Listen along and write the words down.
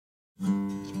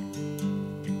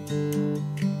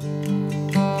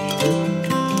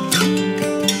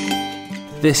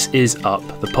This is Up,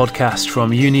 the podcast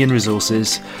from Union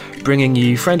Resources, bringing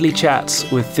you friendly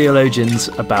chats with theologians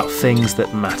about things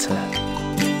that matter.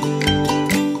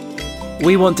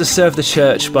 We want to serve the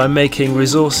church by making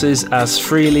resources as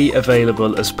freely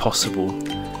available as possible.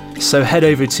 So head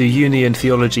over to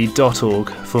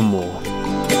uniontheology.org for more.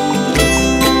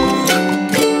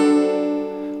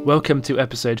 Welcome to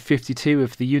episode 52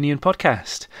 of the Union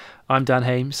podcast. I'm Dan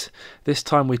Hames. This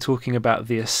time we're talking about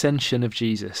the ascension of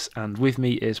Jesus, and with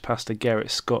me is Pastor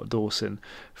Garrett Scott Dawson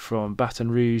from Baton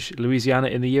Rouge, Louisiana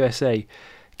in the USA.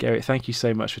 Garrett, thank you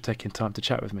so much for taking time to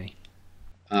chat with me.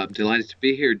 I'm delighted to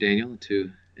be here, Daniel, and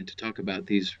to talk about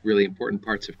these really important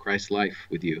parts of Christ's life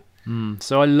with you.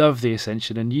 So I love the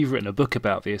ascension, and you've written a book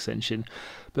about the ascension.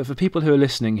 But for people who are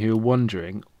listening who are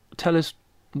wondering, tell us,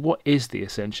 what is the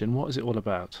ascension? What is it all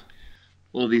about?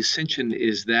 Well, the ascension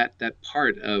is that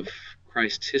part of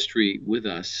Christ's history with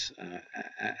us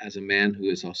as a man who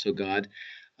is also God,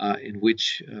 in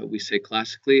which we say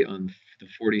classically on the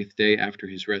 40th day after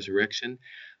his resurrection,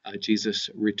 Jesus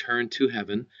returned to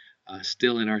heaven,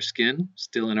 still in our skin,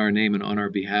 still in our name and on our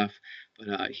behalf,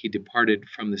 but he departed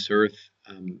from this earth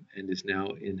and is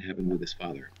now in heaven with his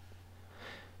Father.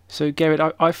 So,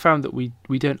 Garrett, I found that we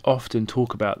don't often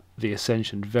talk about the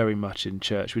ascension very much in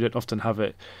church. We don't often have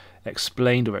it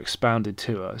explained or expounded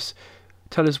to us.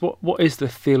 Tell us, what is the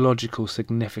theological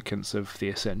significance of the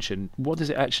ascension? What does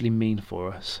it actually mean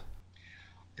for us?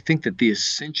 I think that the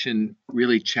ascension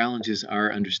really challenges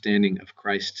our understanding of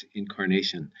Christ's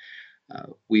incarnation.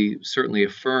 We certainly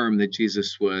affirm that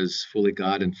Jesus was fully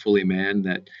God and fully man,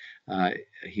 that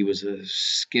he was a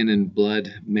skin and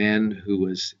blood man who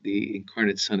was the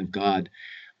incarnate Son of God.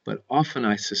 But often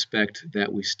I suspect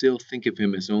that we still think of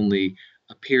him as only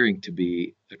appearing to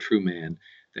be a true man,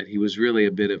 that he was really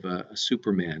a bit of a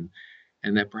superman,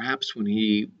 and that perhaps when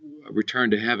he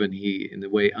returned to heaven, he, in the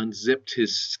way, unzipped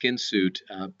his skin suit,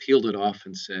 peeled it off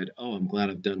and said, "Oh, I'm glad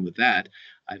I've done with that.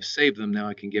 I've saved them. Now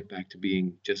I can get back to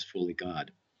being just fully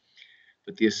God."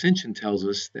 But the ascension tells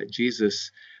us that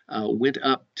Jesus went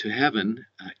up to heaven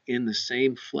in the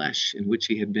same flesh in which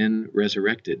he had been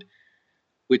resurrected,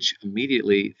 which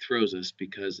immediately throws us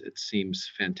because it seems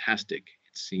fantastic.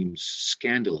 It seems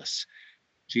scandalous.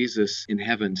 Jesus in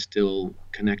heaven still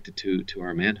connected to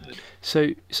our manhood.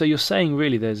 So you're saying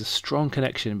really there's a strong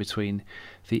connection between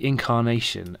the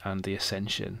incarnation and the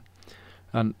ascension.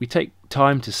 And we take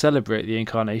time to celebrate the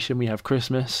incarnation. We have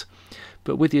Christmas.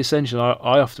 But with the ascension, I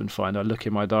often find I look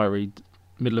in my diary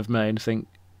middle of May and think,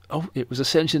 oh, it was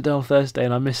Ascension Day on Thursday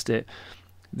and I missed it.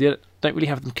 They don't really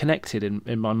have them connected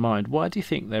in my mind. Why do you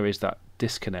think there is that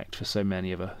disconnect for so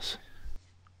many of us?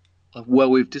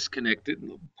 Well, we've disconnected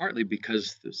partly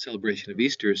because the celebration of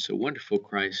Easter is so wonderful.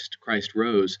 Christ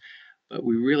rose, but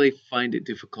we really find it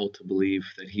difficult to believe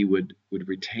that he would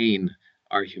retain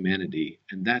our humanity,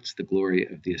 and that's the glory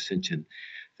of the ascension.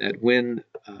 That when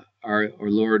our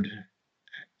Lord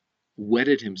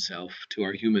wedded himself to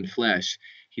our human flesh,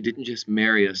 he didn't just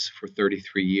marry us for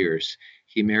 33 years;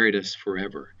 he married us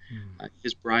forever.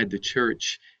 His bride, the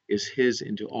church, is his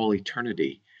into all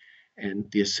eternity.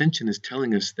 And the ascension is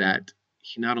telling us that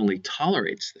he not only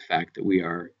tolerates the fact that we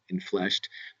are enfleshed,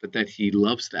 but that he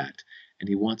loves that. And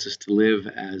he wants us to live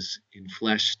as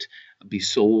enfleshed,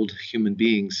 besouled human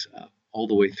beings all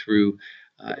the way through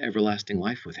everlasting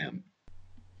life with him.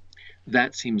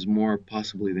 That seems more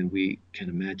possibly than we can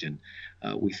imagine.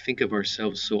 We think of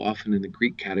ourselves so often in the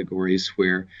Greek categories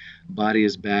where body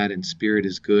is bad and spirit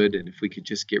is good. And if we could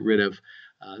just get rid of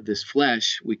this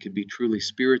flesh, we could be truly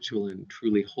spiritual and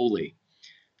truly holy.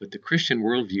 But the Christian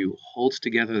worldview holds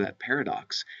together that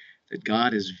paradox that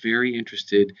God is very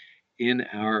interested in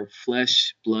our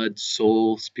flesh, blood,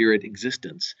 soul, spirit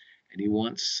existence, and he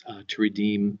wants to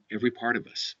redeem every part of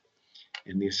us.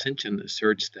 And the ascension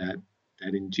asserts that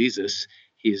in Jesus,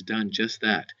 he has done just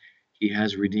that. He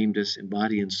has redeemed us in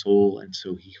body and soul, and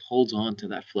so he holds on to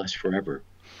that flesh forever.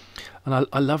 And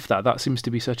I love that. That seems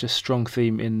to be such a strong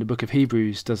theme in the book of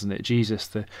Hebrews, doesn't it? Jesus,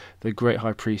 the great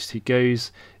high priest, who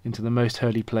goes into the most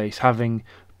holy place, having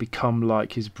become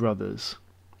like his brothers.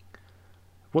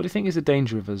 What do you think is the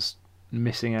danger of us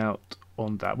missing out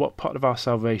on that? What part of our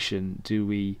salvation do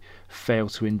we fail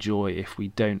to enjoy if we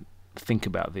don't think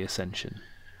about the ascension?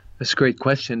 That's a great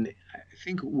question. I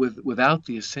think without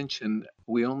the ascension,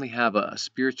 we only have a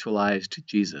spiritualized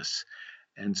Jesus.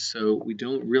 And so we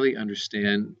don't really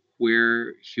understand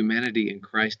where humanity in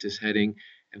Christ is heading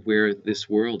and where this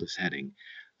world is heading.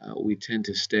 We tend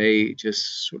to stay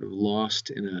just sort of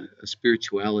lost in a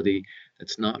spirituality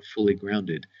that's not fully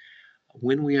grounded.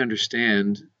 When we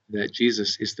understand that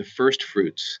Jesus is the first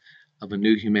fruits of a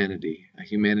new humanity, a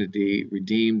humanity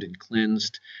redeemed and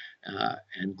cleansed,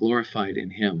 and glorified in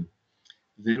him,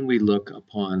 then we look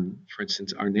upon, for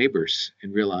instance, our neighbors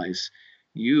and realize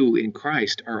you in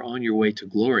Christ are on your way to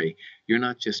glory. You're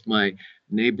not just my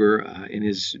neighbor in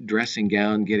his dressing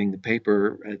gown getting the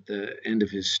paper at the end of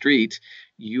his street.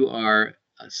 You are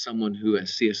someone who,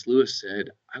 as C.S. Lewis said,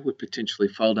 I would potentially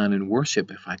fall down and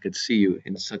worship if I could see you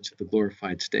in such the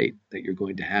glorified state that you're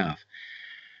going to have.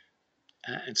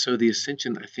 And so the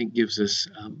ascension, I think, gives us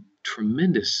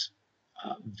tremendous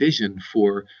vision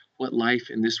for what life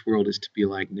in this world is to be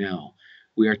like now.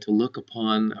 We are to look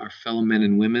upon our fellow men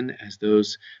and women as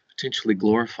those potentially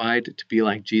glorified to be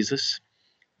like Jesus.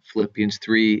 Philippians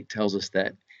 3 tells us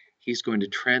that he's going to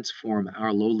transform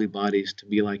our lowly bodies to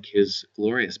be like his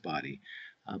glorious body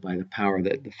by the power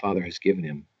that the Father has given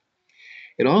him.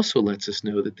 It also lets us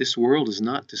know that this world is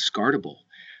not discardable.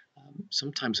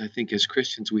 Sometimes I think as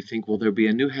Christians, we think, well, there'll be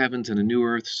a new heavens and a new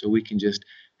earth, so we can just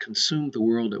consume the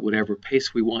world at whatever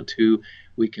pace we want to.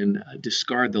 We can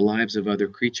discard the lives of other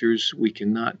creatures. We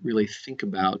cannot really think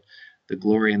about the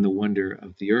glory and the wonder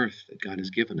of the earth that God has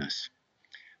given us.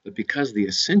 But because the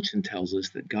ascension tells us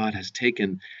that God has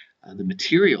taken the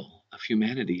material of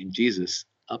humanity in Jesus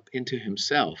up into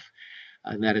himself,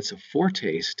 and that it's a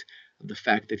foretaste of the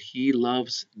fact that he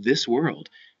loves this world.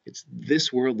 It's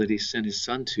this world that he sent his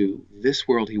son to, this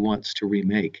world he wants to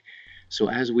remake. So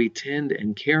as we tend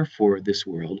and care for this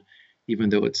world, even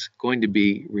though it's going to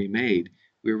be remade,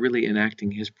 we're really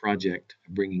enacting his project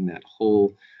of bringing that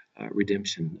whole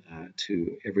redemption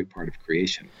to every part of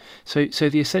creation. So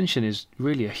the ascension is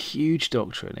really a huge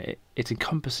doctrine. It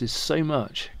encompasses so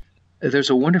much. There's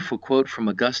a wonderful quote from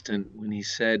Augustine when he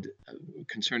said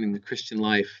concerning the Christian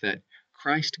life that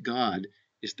Christ God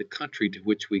is the country to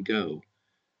which we go.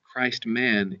 Christ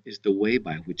man is the way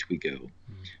by which we go.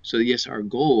 So yes, our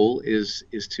goal is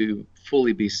to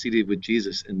fully be seated with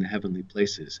Jesus in the heavenly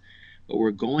places. But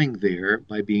we're going there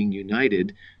by being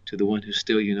united to the one who's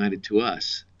still united to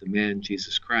us, the man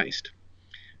Jesus Christ.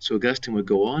 So Augustine would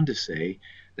go on to say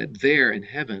that there in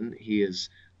heaven he is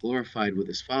glorified with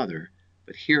his Father,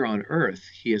 but here on earth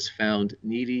he is found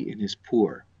needy in his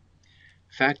poor.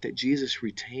 The fact that Jesus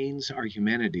retains our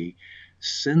humanity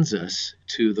sends us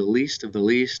to the least of the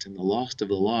least and the lost of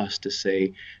the lost to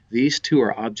say these two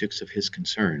are objects of his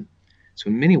concern. So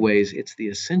in many ways, it's the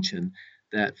ascension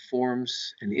that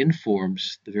forms and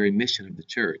informs the very mission of the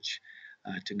church,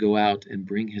 to go out and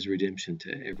bring his redemption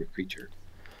to every creature.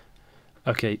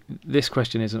 Okay, this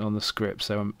question isn't on the script,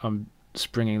 so I'm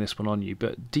springing this one on you.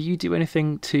 But do you do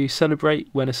anything to celebrate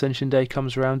when Ascension Day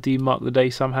comes around? Do you mark the day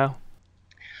somehow?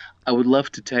 I would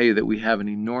love to tell you that we have an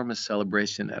enormous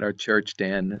celebration at our church,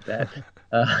 Dan, that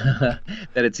that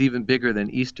it's even bigger than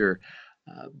Easter.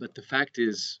 But the fact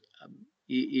is,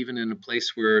 even in a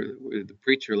place where the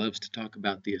preacher loves to talk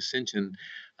about the ascension,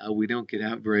 we don't get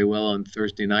out very well on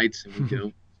Thursday nights,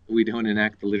 and we don't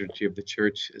enact the liturgy of the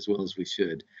church as well as we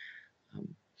should.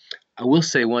 I will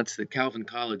say once that Calvin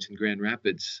College in Grand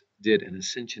Rapids did an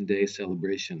Ascension Day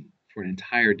celebration for an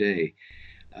entire day,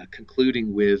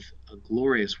 concluding with a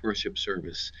glorious worship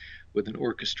service with an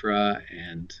orchestra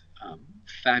and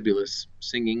fabulous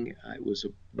singing. It was a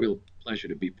real pleasure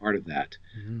to be part of that.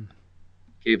 Mm-hmm.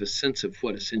 Gave a sense of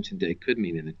what Ascension Day could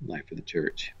mean in the life of the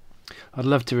church. I'd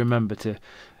love to remember to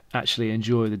actually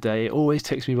enjoy the day. It always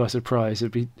takes me by surprise.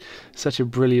 It'd be such a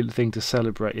brilliant thing to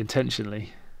celebrate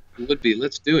intentionally. It would be.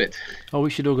 Let's do it. Oh, we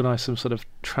should organise some sort of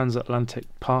transatlantic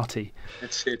party.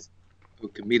 That's it. We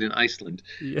could meet in Iceland.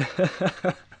 Yeah.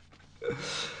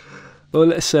 Well,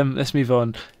 let's move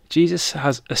on. Jesus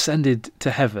has ascended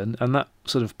to heaven, and that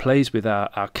sort of plays with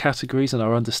our categories and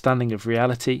our understanding of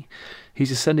reality. He's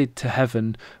ascended to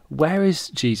heaven. Where is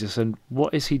Jesus, and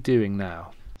what is he doing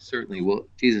now? Certainly. Well,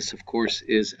 Jesus, of course,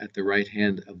 is at the right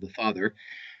hand of the Father,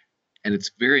 and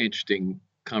it's very interesting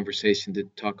conversation to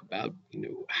talk about,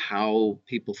 how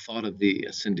people thought of the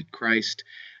ascended Christ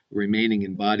remaining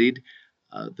embodied.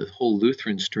 The whole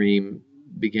Lutheran stream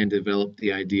began to develop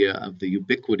the idea of the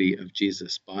ubiquity of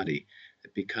Jesus' body,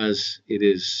 that because it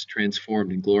is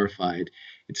transformed and glorified,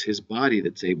 it's his body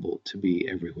that's able to be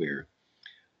everywhere.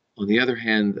 On the other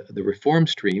hand, the Reformed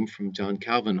stream from John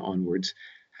Calvin onwards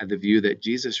had the view that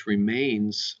Jesus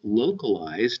remains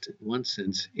localized, in one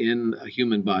sense, in a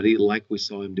human body like we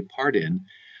saw him depart in,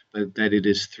 but that it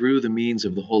is through the means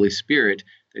of the Holy Spirit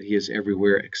that he is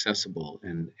everywhere accessible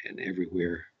and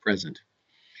everywhere present.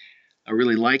 I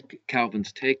really like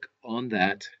Calvin's take on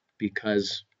that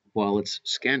because while it's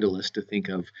scandalous to think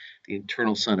of the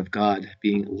eternal Son of God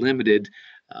being limited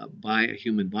by a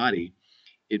human body,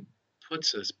 it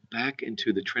puts us back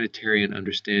into the Trinitarian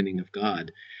understanding of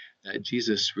God, that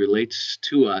Jesus relates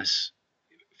to us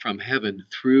from heaven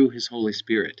through his Holy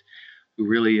Spirit, who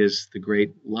really is the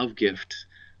great love gift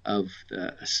of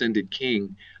the ascended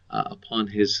King upon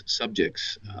his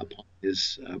subjects, upon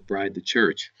his bride, the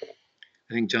church.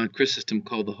 I think John Chrysostom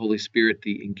called the Holy Spirit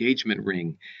the engagement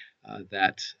ring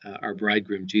that our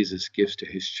bridegroom Jesus gives to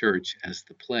his church as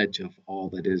the pledge of all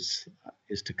that is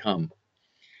to come.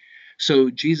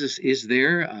 So Jesus is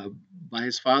there by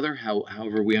his Father,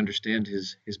 however we understand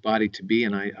his body to be,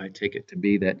 and I take it to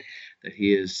be that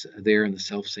he is there in the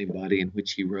self-same body in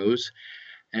which he rose,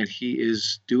 and he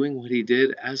is doing what he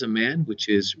did as a man, which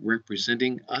is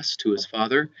representing us to his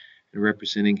Father and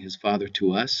representing his Father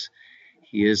to us.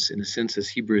 He is, in a sense, as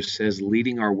Hebrews says,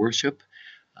 leading our worship.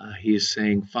 He is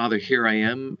saying, Father, here I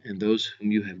am, and those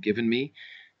whom you have given me,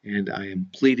 and I am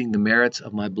pleading the merits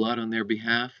of my blood on their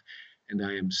behalf, and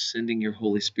I am sending your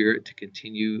Holy Spirit to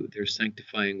continue their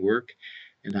sanctifying work,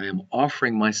 and I am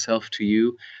offering myself to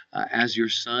you as your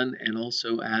son and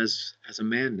also as a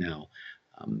man now,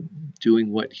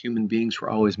 doing what human beings were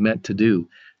always meant to do,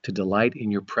 to delight in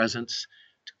your presence,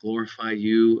 to glorify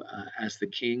you as the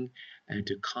King, and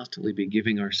to constantly be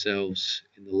giving ourselves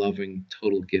in the loving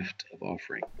total gift of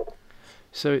offering.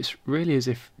 So it's really as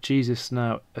if Jesus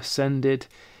now ascended.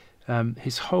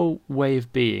 His whole way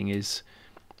of being is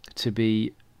to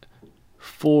be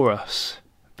for us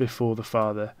before the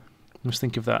Father. Just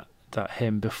think of that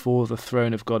hymn, before the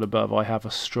throne of God above, I have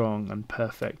a strong and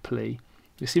perfect plea.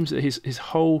 It seems that his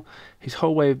whole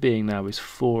way of being now is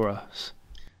for us.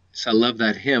 So I love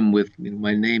that hymn with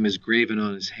my name is graven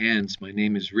on his hands, my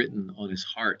name is written on his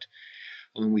heart.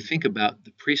 When we think about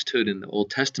the priesthood in the Old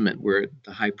Testament, where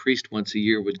the high priest once a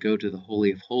year would go to the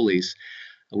Holy of Holies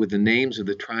with the names of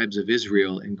the tribes of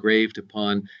Israel engraved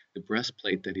upon the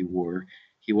breastplate that he wore,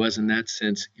 he was in that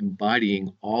sense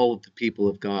embodying all of the people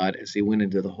of God as he went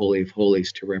into the Holy of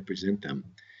Holies to represent them.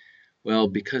 Well,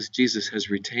 because Jesus has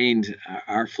retained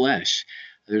our flesh,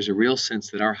 there's a real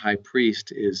sense that our high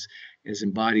priest is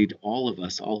embodied all of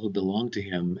us, all who belong to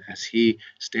him, as he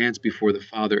stands before the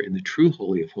Father in the true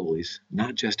Holy of Holies,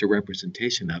 not just a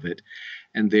representation of it,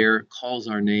 and there calls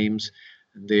our names,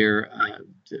 there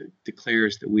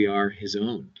declares that we are his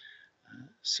own,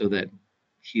 so that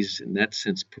he's, in that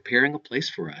sense, preparing a place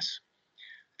for us.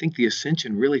 I think the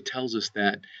ascension really tells us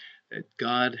that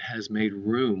God has made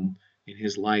room in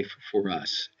his life for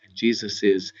us, and Jesus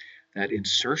is that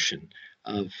insertion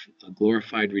of a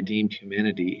glorified, redeemed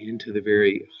humanity into the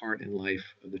very heart and life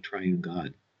of the triune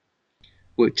God,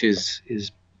 which is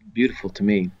beautiful to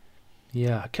me.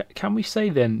 Yeah. Can we say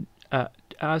then,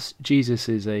 as Jesus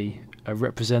is a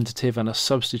representative and a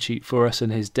substitute for us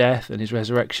in his death and his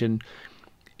resurrection,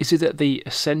 is it that the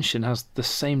ascension has the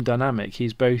same dynamic?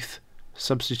 He's both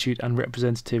substitute and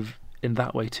representative in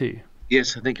that way too.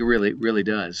 Yes, I think it really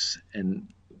does, and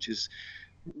which is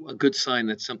a good sign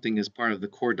that something is part of the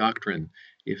core doctrine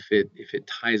if it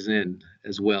ties in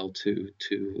as well to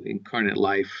incarnate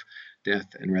life, death,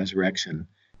 and resurrection.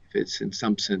 If it's in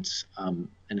some sense an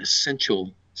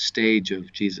essential stage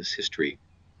of Jesus' history,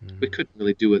 we couldn't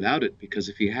really do without it, because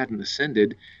if he hadn't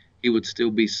ascended, he would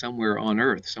still be somewhere on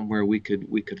earth, somewhere we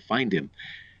could find him.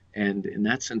 And in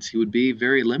that sense, he would be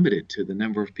very limited to the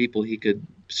number of people he could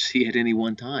see at any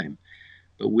one time.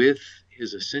 But with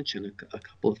his ascension, a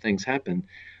couple of things happen.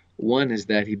 One is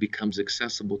that he becomes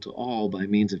accessible to all by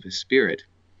means of his Spirit.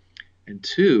 And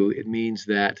two, it means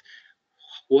that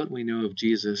what we know of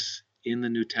Jesus in the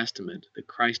New Testament, the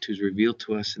Christ who's revealed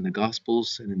to us in the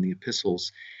Gospels and in the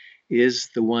epistles, is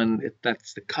the one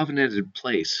that's the covenanted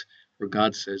place where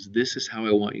God says, this is how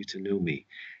I want you to know me.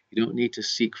 You don't need to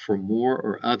seek for more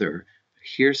or other.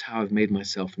 Here's how I've made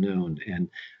myself known. And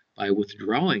by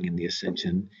withdrawing in the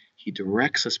ascension, he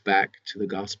directs us back to the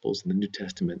Gospels in the New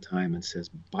Testament time and says,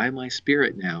 by my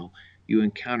Spirit now, you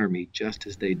encounter me just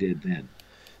as they did then.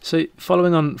 So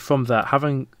following on from that,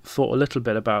 having thought a little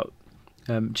bit about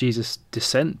Jesus'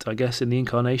 descent, I guess, in the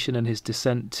incarnation and his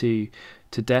descent to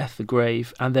death, the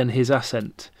grave, and then his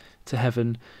ascent to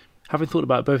heaven, having thought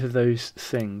about both of those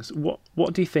things,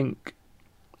 what do you think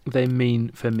they mean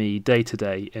for me day to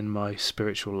day in my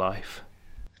spiritual life?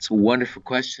 It's a wonderful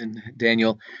question,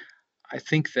 Daniel. I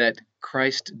think that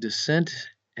Christ's descent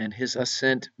and his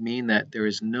ascent mean that there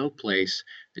is no place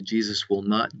that Jesus will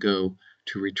not go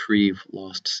to retrieve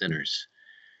lost sinners.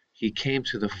 He came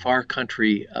to the far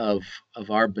country of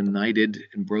our benighted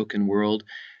and broken world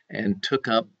and took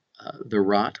up the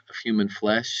rot of human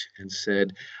flesh and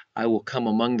said, I will come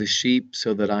among the sheep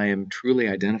so that I am truly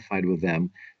identified with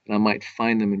them, that I might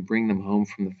find them and bring them home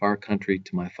from the far country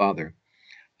to my Father.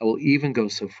 I will even go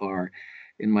so far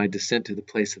in my descent to the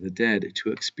place of the dead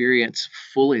to experience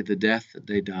fully the death that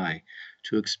they die,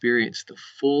 to experience the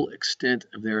full extent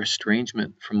of their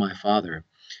estrangement from my Father,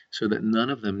 so that none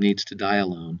of them needs to die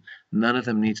alone. None of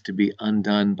them needs to be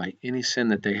undone by any sin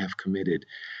that they have committed,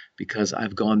 because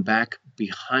I've gone back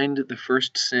behind the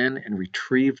first sin and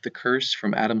retrieved the curse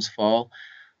from Adam's fall.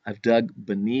 I've dug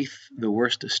beneath the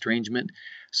worst estrangement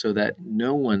so that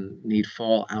no one need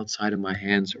fall outside of my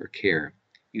hands or care.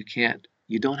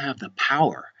 You don't have the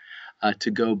power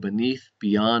to go beneath,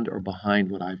 beyond, or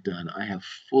behind what I've done. I have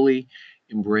fully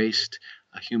embraced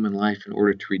a human life in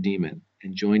order to redeem it.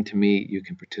 And joined to me, you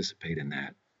can participate in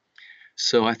that.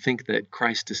 So I think that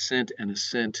Christ's descent and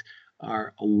ascent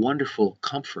are a wonderful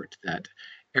comfort, that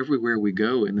everywhere we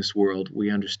go in this world, we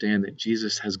understand that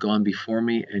Jesus has gone before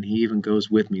me and he even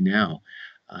goes with me now.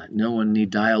 No one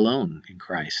need die alone in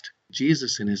Christ.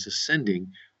 Jesus in his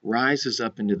ascending rises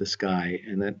up into the sky,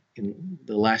 and that in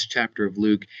the last chapter of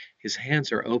Luke, his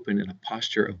hands are open in a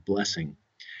posture of blessing.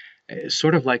 It's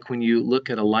sort of like when you look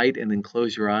at a light and then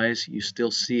close your eyes, you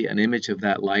still see an image of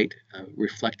that light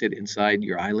reflected inside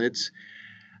your eyelids.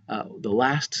 The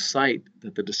last sight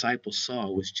that the disciples saw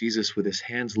was Jesus with his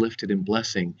hands lifted in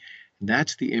blessing. And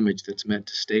that's the image that's meant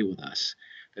to stay with us,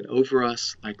 that over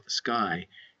us, like the sky,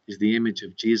 is the image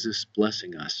of Jesus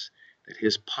blessing us, that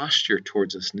his posture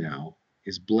towards us now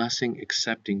is blessing,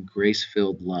 accepting,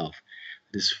 grace-filled love,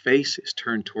 that his face is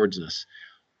turned towards us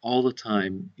all the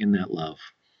time in that love.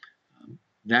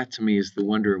 That to me is the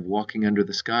wonder of walking under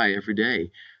the sky every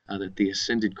day, that the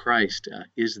ascended Christ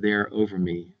is there over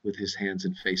me with his hands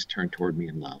and face turned toward me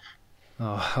in love.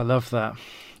 Oh, I love that.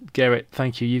 Gerrit,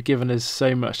 thank you. You've given us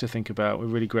so much to think about. We're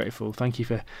really grateful. Thank you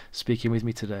for speaking with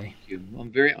me today. Thank you.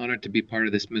 I'm very honored to be part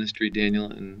of this ministry, Daniel,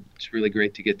 and it's really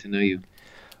great to get to know you.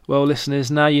 Well, listeners,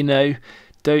 now you know.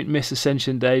 Don't miss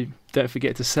Ascension Day. Don't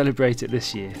forget to celebrate it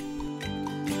this year.